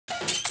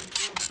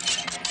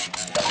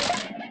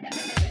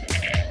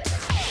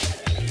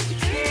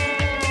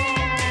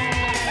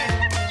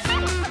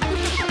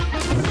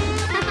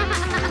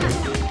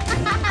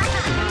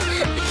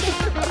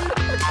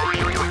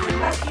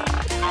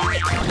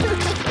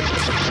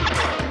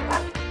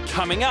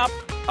Coming up,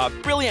 a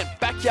brilliant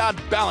backyard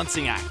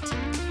balancing act.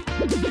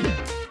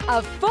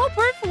 A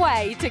foolproof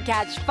way to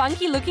catch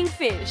funky-looking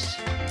fish.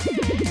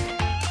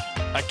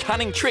 A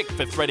cunning trick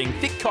for threading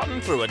thick cotton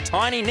through a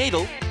tiny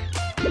needle.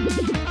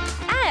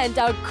 And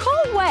a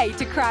cool way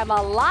to cram a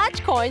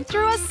large coin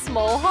through a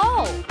small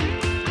hole.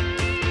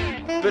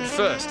 But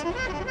first,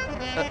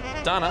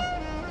 Dana,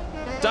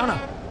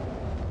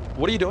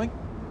 what are you doing?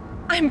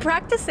 I'm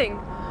practicing.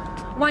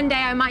 One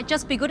day I might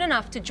just be good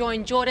enough to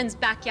join Jordan's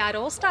backyard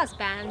Allstars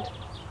band.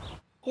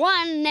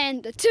 1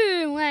 and a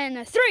 2 and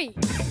a 3.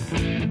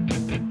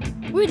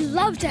 We'd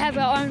love to have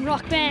our own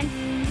rock band.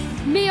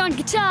 Me on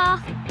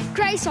guitar,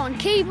 Grace on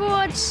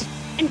keyboards,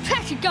 and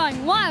Patrick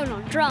going wild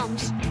on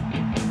drums.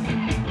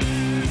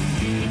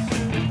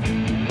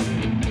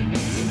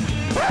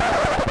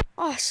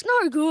 Oh, it's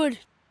no good.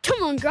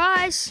 Come on,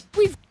 guys.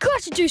 We've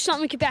got to do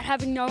something about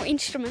having no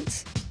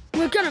instruments.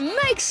 We're gonna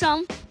make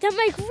some that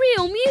make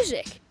real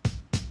music.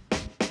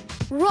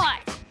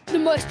 Right, the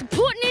most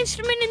important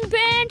instrument in the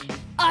band,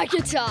 a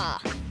guitar.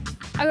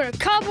 I got a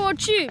cardboard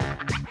tube,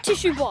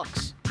 tissue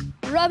box,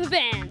 rubber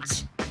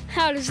bands.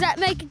 How does that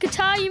make a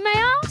guitar, you may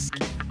ask?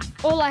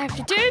 All I have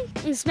to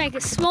do is make a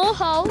small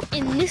hole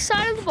in this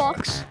side of the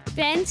box,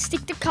 then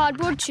stick the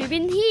cardboard tube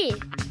in here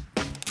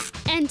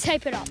and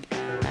tape it up.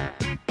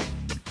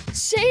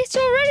 See, it's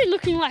already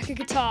looking like a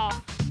guitar.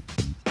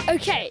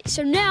 Okay,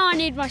 so now I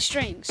need my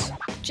strings.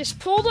 Just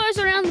pull those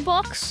around the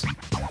box.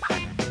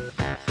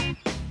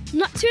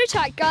 Not too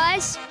tight,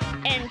 guys.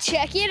 And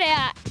check it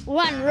out,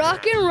 one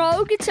rock and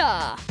roll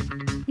guitar.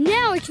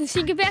 Now we can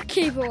think about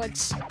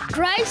keyboards.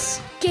 Grace,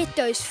 get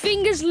those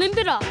fingers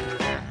limbered up.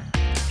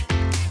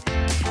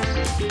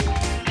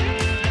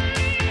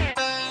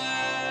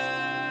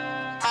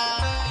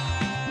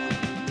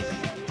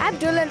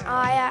 Abdul and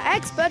I are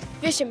expert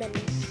fishermen,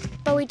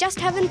 but we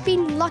just haven't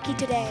been lucky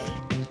today.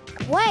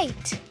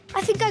 Wait,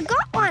 I think I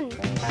got one.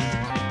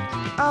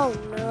 Oh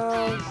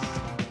no,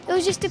 it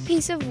was just a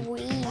piece of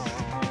weed.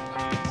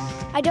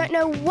 I don't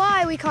know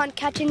why we can't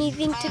catch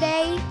anything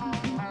today.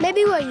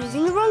 Maybe we're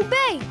using the wrong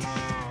bait.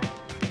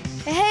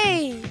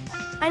 Hey,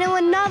 I know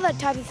another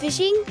type of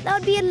fishing that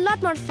would be a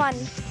lot more fun.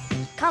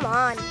 Come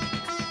on,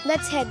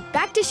 let's head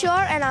back to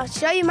shore and I'll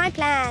show you my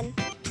plan.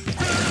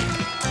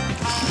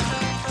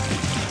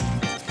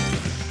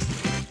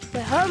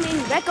 We're home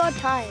in record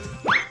time.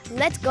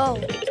 Let's go.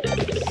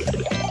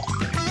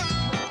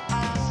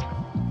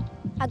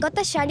 I got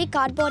the shiny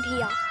cardboard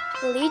here.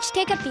 We'll each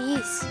take a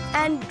piece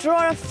and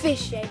draw a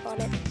fish shape on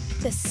it.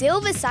 The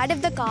silver side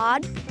of the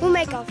card will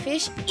make our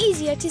fish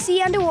easier to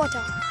see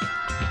underwater.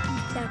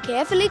 Now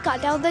carefully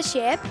cut out the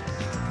shape.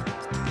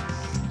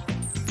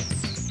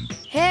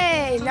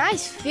 Hey,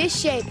 nice fish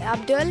shape,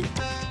 Abdul.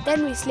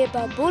 Then we slip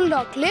a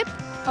bulldog clip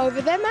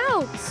over their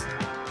mouths.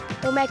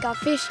 We'll make our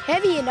fish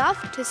heavy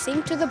enough to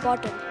sink to the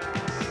bottom.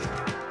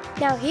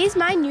 Now here's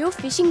my new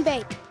fishing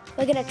bait.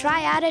 We're gonna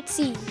try out at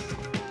sea.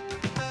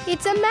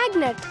 It's a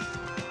magnet.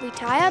 We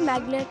tie a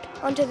magnet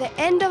onto the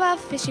end of our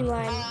fishing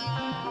line.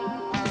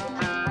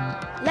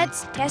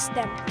 Let's test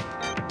them.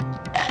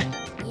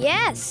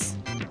 Yes!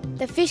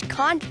 The fish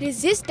can't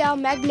resist our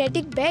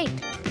magnetic bait.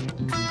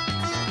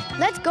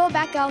 Let's go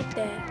back out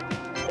there.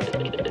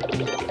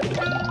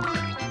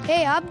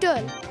 Hey,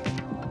 Abdul.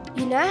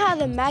 You know how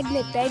the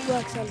magnet bait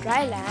works on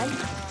dry land?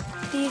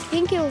 Do you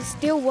think it will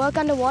still work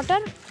underwater?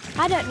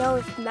 I don't know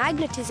if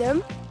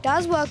magnetism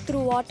does work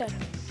through water.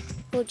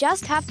 We'll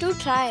just have to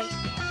try.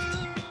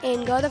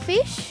 In go the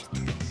fish.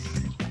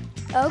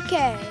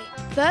 Okay,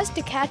 first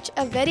to catch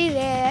a very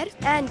rare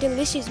and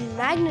delicious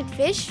magnet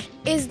fish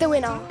is the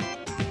winner.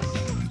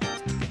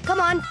 Come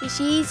on,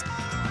 fishies.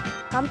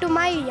 Come to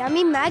my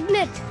yummy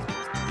magnet.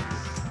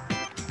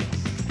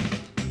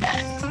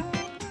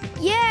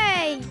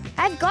 Yay!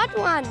 I've got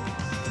one.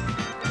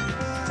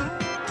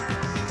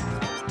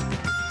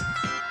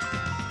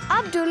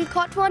 Abdul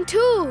caught one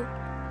too.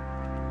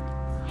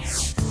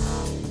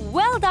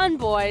 Well done,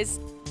 boys.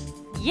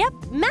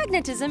 Yep,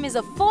 magnetism is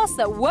a force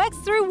that works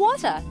through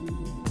water.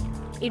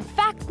 In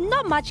fact,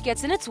 not much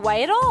gets in its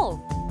way at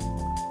all.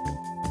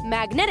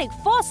 Magnetic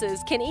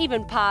forces can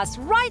even pass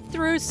right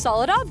through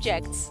solid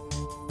objects,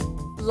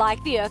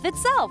 like the Earth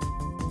itself,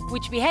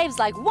 which behaves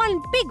like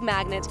one big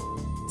magnet,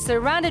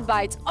 surrounded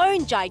by its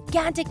own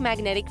gigantic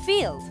magnetic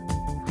field.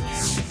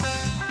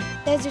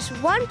 There's just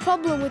one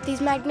problem with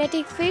these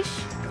magnetic fish.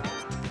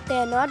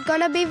 They're not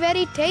gonna be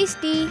very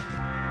tasty.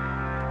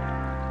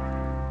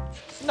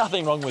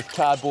 Nothing wrong with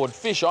cardboard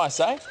fish, I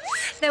say.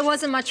 There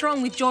wasn't much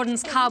wrong with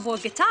Jordan's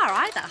cardboard guitar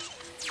either.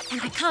 And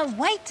I can't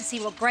wait to see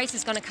what Grace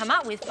is going to come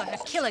up with for her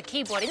killer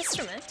keyboard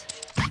instrument.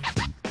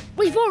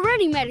 We've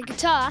already made a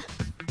guitar.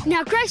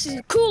 Now Grace has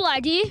a cool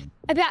idea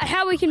about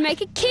how we can make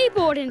a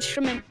keyboard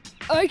instrument.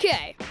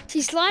 Okay,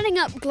 she's lining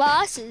up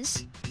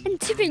glasses and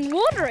tipping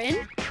water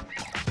in.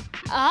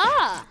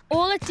 Ah,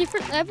 all at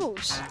different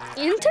levels.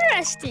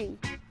 Interesting.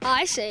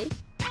 I see.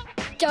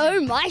 Go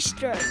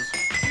maestro.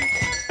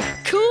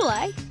 Cool,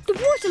 eh? The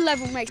water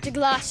level makes the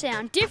glass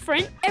sound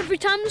different every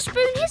time the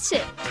spoon hits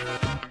it.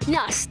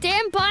 Now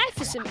stand by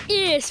for some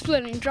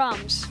ear-splitting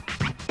drums.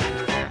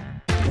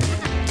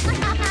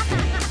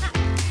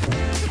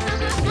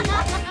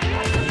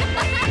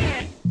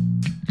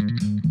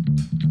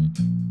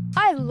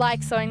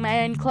 like sewing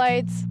my own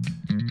clothes,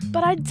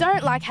 but I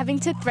don't like having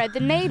to thread the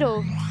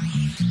needle.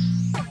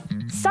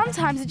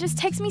 Sometimes it just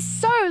takes me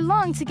so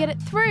long to get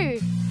it through.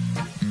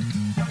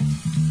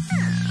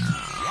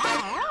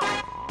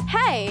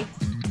 Hey!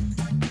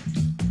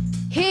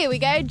 Here we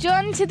go,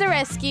 Jordan to the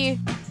rescue.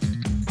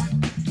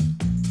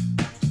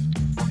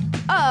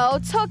 Oh,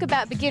 talk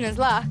about beginner's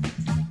luck.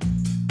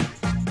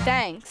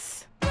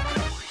 Thanks.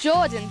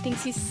 Jordan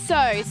thinks he's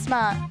so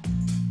smart,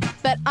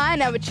 but I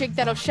know a trick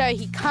that'll show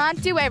he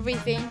can't do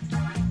everything.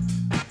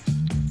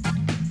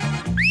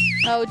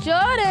 Oh,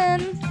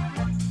 Jordan!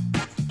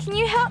 Can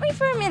you help me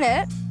for a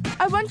minute?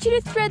 I want you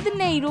to thread the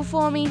needle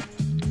for me,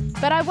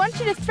 but I want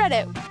you to thread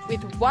it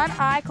with one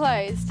eye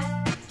closed.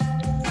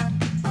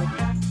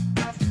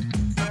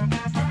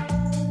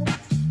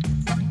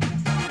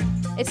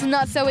 It's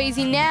not so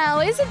easy now,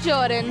 is it,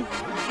 Jordan?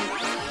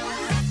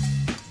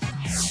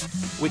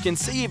 We can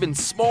see even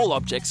small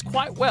objects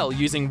quite well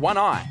using one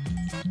eye.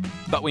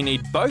 But we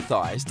need both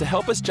eyes to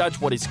help us judge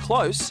what is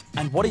close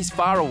and what is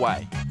far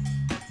away.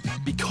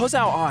 Because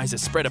our eyes are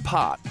spread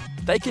apart,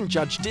 they can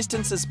judge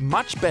distances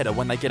much better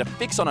when they get a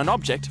fix on an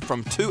object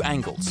from two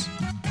angles.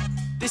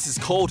 This is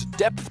called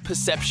depth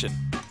perception.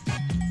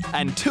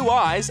 And two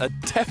eyes are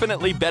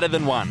definitely better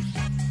than one.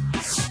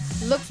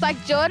 Looks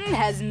like Jordan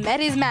has met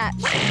his match.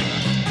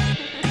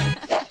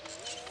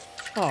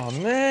 Oh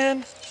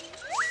man,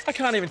 I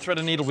can't even thread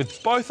a needle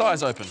with both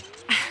eyes open.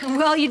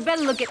 Well, you'd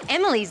better look at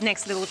Emily's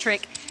next little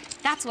trick.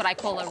 That's what I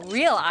call a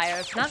real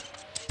eye-opener.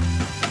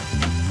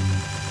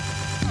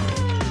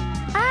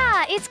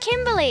 Ah, it's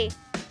Kimberly.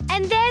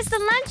 And there's the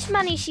lunch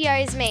money she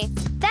owes me.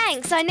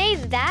 Thanks, I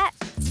needed that.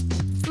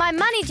 My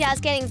money jar's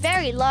getting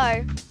very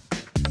low.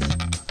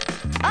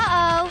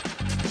 Uh-oh.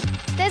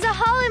 There's a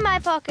hole in my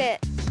pocket.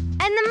 And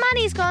the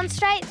money's gone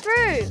straight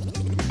through.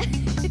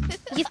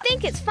 You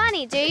think it's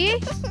funny, do you?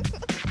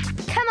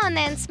 Come on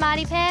then,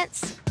 Smarty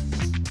Pants.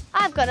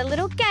 I've got a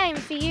little game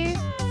for you.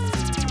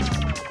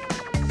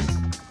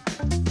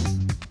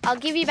 I'll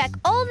give you back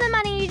all the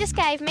money you just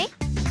gave me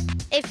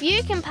if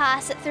you can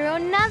pass it through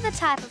another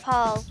type of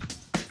hole.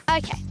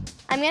 Okay,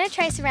 I'm going to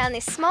trace around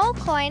this small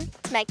coin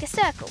to make a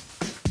circle.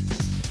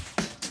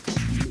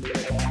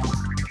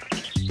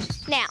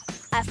 Now,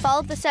 I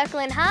fold the circle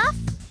in half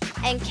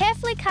and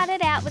carefully cut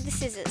it out with the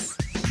scissors.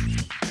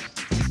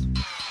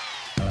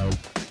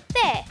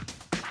 There.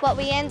 What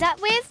we end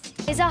up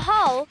with is a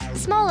hole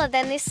smaller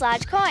than this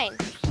large coin.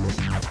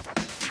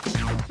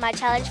 My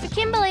challenge for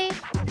Kimberly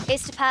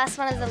is to pass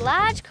one of the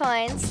large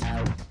coins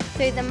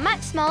through the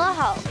much smaller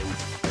hole.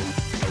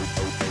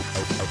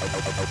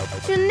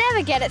 She'll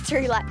never get it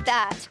through like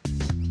that.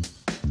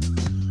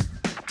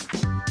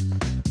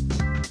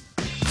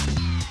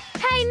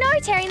 Hey, no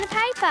tearing the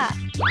paper.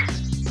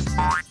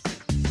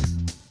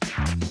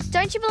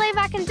 Don't you believe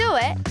I can do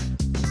it?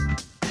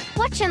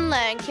 Watch and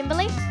learn,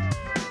 Kimberly.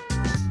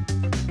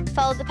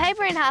 Fold the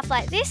paper in half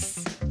like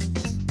this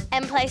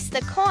and place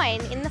the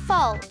coin in the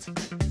fold.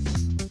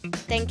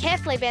 Then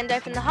carefully bend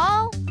open the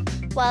hole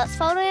while it's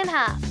folded in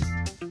half.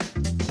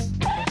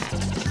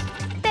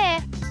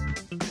 There.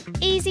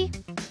 Easy.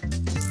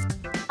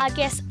 I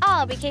guess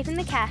I'll be keeping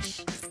the cash.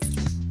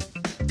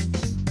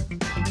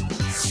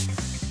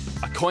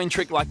 A coin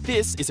trick like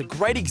this is a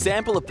great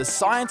example of the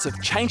science of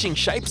changing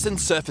shapes and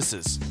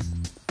surfaces.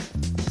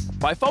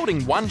 By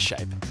folding one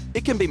shape,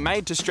 it can be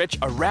made to stretch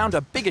around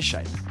a bigger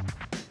shape,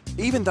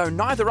 even though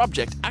neither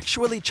object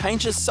actually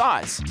changes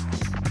size.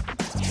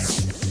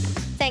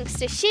 Thanks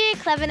to sheer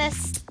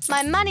cleverness,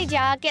 my money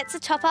jar gets a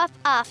top up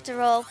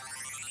after all.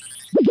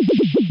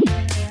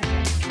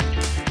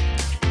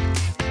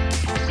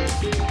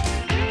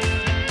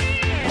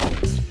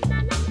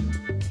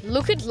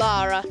 Look at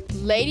Lara,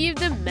 lady of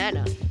the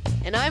manor,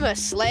 and I'm a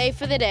slave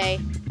for the day.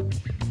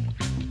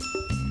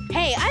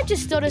 Hey, I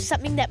just thought of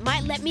something that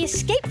might let me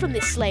escape from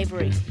this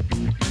slavery.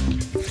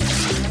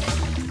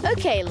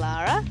 Okay,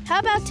 Lara, how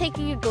about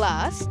taking a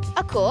glass,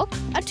 a cork,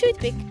 a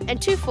toothpick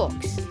and 2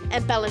 forks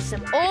and balance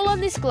them all on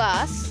this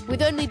glass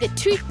with only the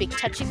toothpick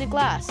touching the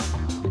glass?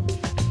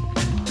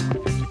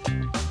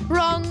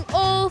 Wrong,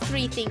 all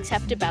 3 things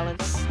have to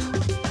balance.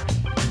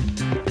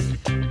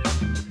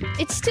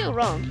 It's still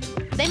wrong.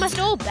 They must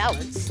all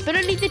balance, but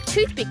only the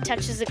toothpick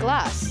touches the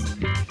glass.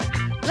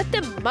 Let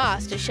the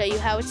master show you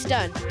how it's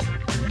done.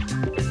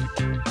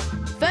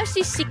 First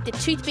you stick the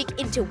toothpick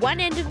into one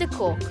end of the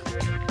cork.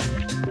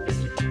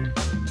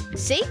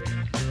 See?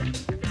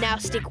 Now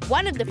stick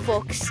one of the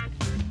forks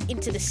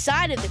into the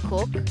side of the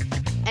cork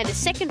and a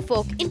second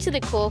fork into the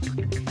cork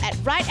at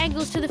right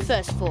angles to the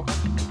first fork.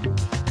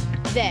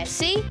 There,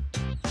 see?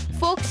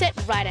 Forks at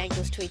right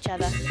angles to each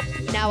other.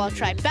 Now I'll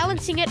try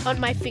balancing it on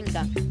my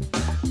finger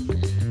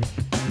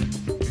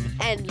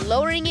and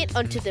lowering it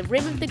onto the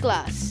rim of the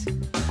glass.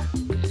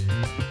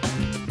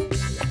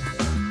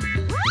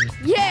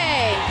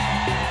 Yay!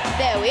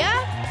 There we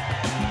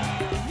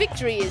are.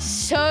 Victory is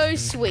so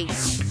sweet.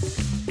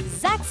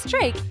 Zach's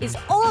trick is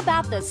all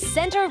about the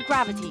center of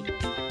gravity.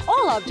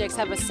 All objects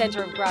have a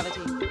center of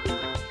gravity.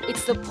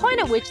 It's the point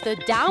at which the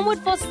downward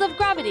forces of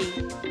gravity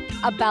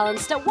are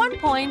balanced at one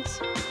point.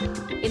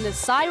 In in the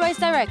sideways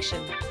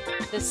direction.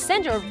 The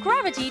center of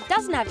gravity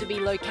doesn't have to be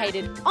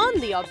located on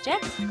the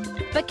object,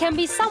 but can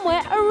be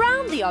somewhere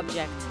around the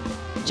object,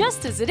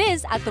 just as it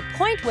is at the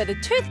point where the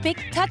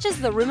toothpick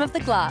touches the rim of the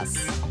glass.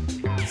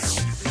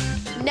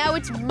 Now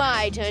it's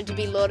my turn to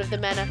be Lord of the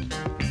Manor.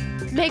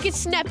 Make it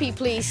snappy,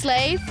 please,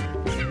 slave.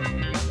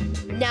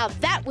 Now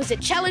that was a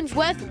challenge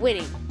worth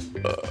winning.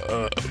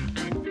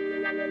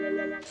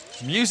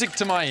 Music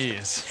to my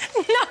ears.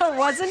 No, it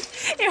wasn't.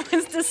 It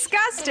was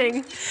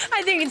disgusting.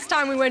 I think it's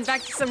time we went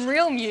back to some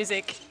real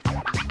music.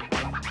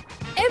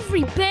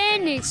 Every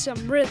band needs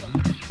some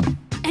rhythm.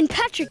 And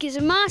Patrick is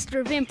a master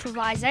of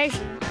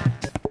improvisation.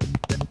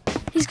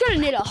 He's going to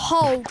need a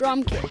whole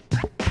drum kit.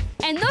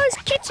 And those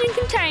kitchen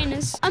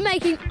containers are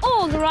making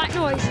all the right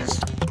noises.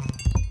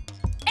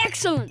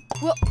 Excellent!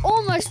 We're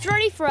almost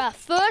ready for our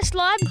first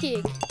live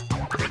gig.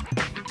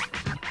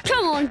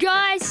 Come on,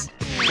 guys!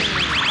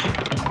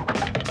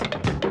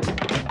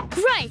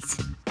 Great!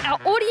 Our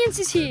audience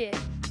is here.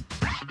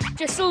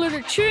 Just a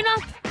little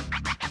tune-up,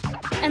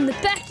 and the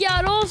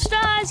Backyard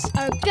All-Stars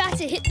are about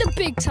to hit the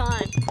big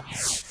time.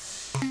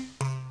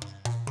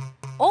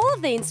 All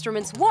of the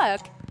instruments work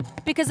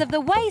because of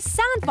the way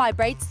sound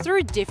vibrates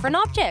through different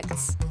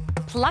objects.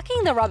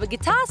 Plucking the rubber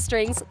guitar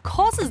strings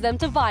causes them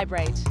to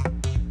vibrate.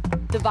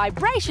 The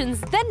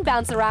vibrations then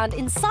bounce around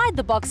inside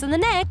the box in the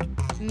neck,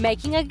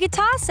 making a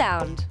guitar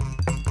sound.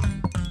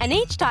 And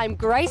each time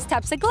Grace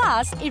taps a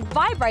glass, it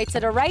vibrates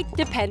at a rate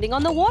depending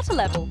on the water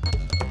level.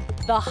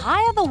 The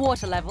higher the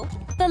water level,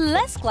 the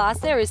less glass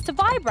there is to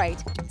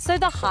vibrate, so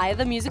the higher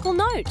the musical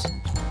note.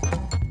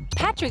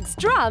 Patrick's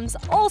drums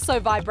also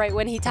vibrate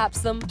when he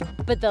taps them,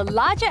 but the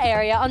larger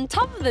area on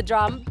top of the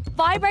drum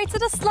vibrates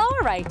at a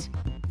slower rate.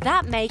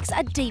 That makes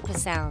a deeper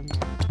sound.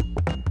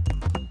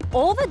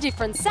 All the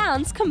different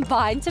sounds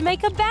combine to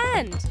make a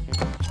band.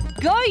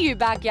 Go, you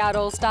Backyard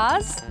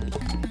All-Stars!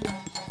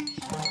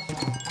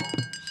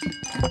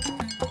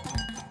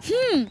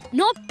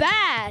 Not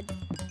bad.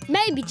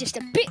 Maybe just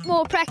a bit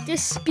more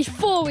practice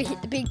before we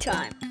hit the big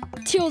time.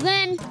 Till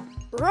then,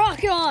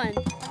 rock on!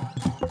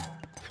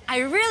 I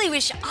really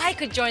wish I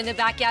could join the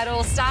Backyard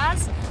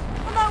All-Stars.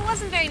 Although it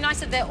wasn't very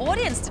nice of their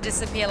audience to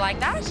disappear like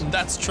that.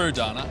 That's true,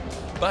 Dana.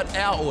 But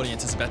our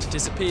audience is about to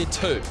disappear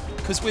too,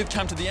 because we've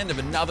come to the end of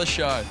another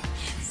show.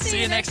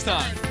 See you next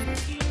time.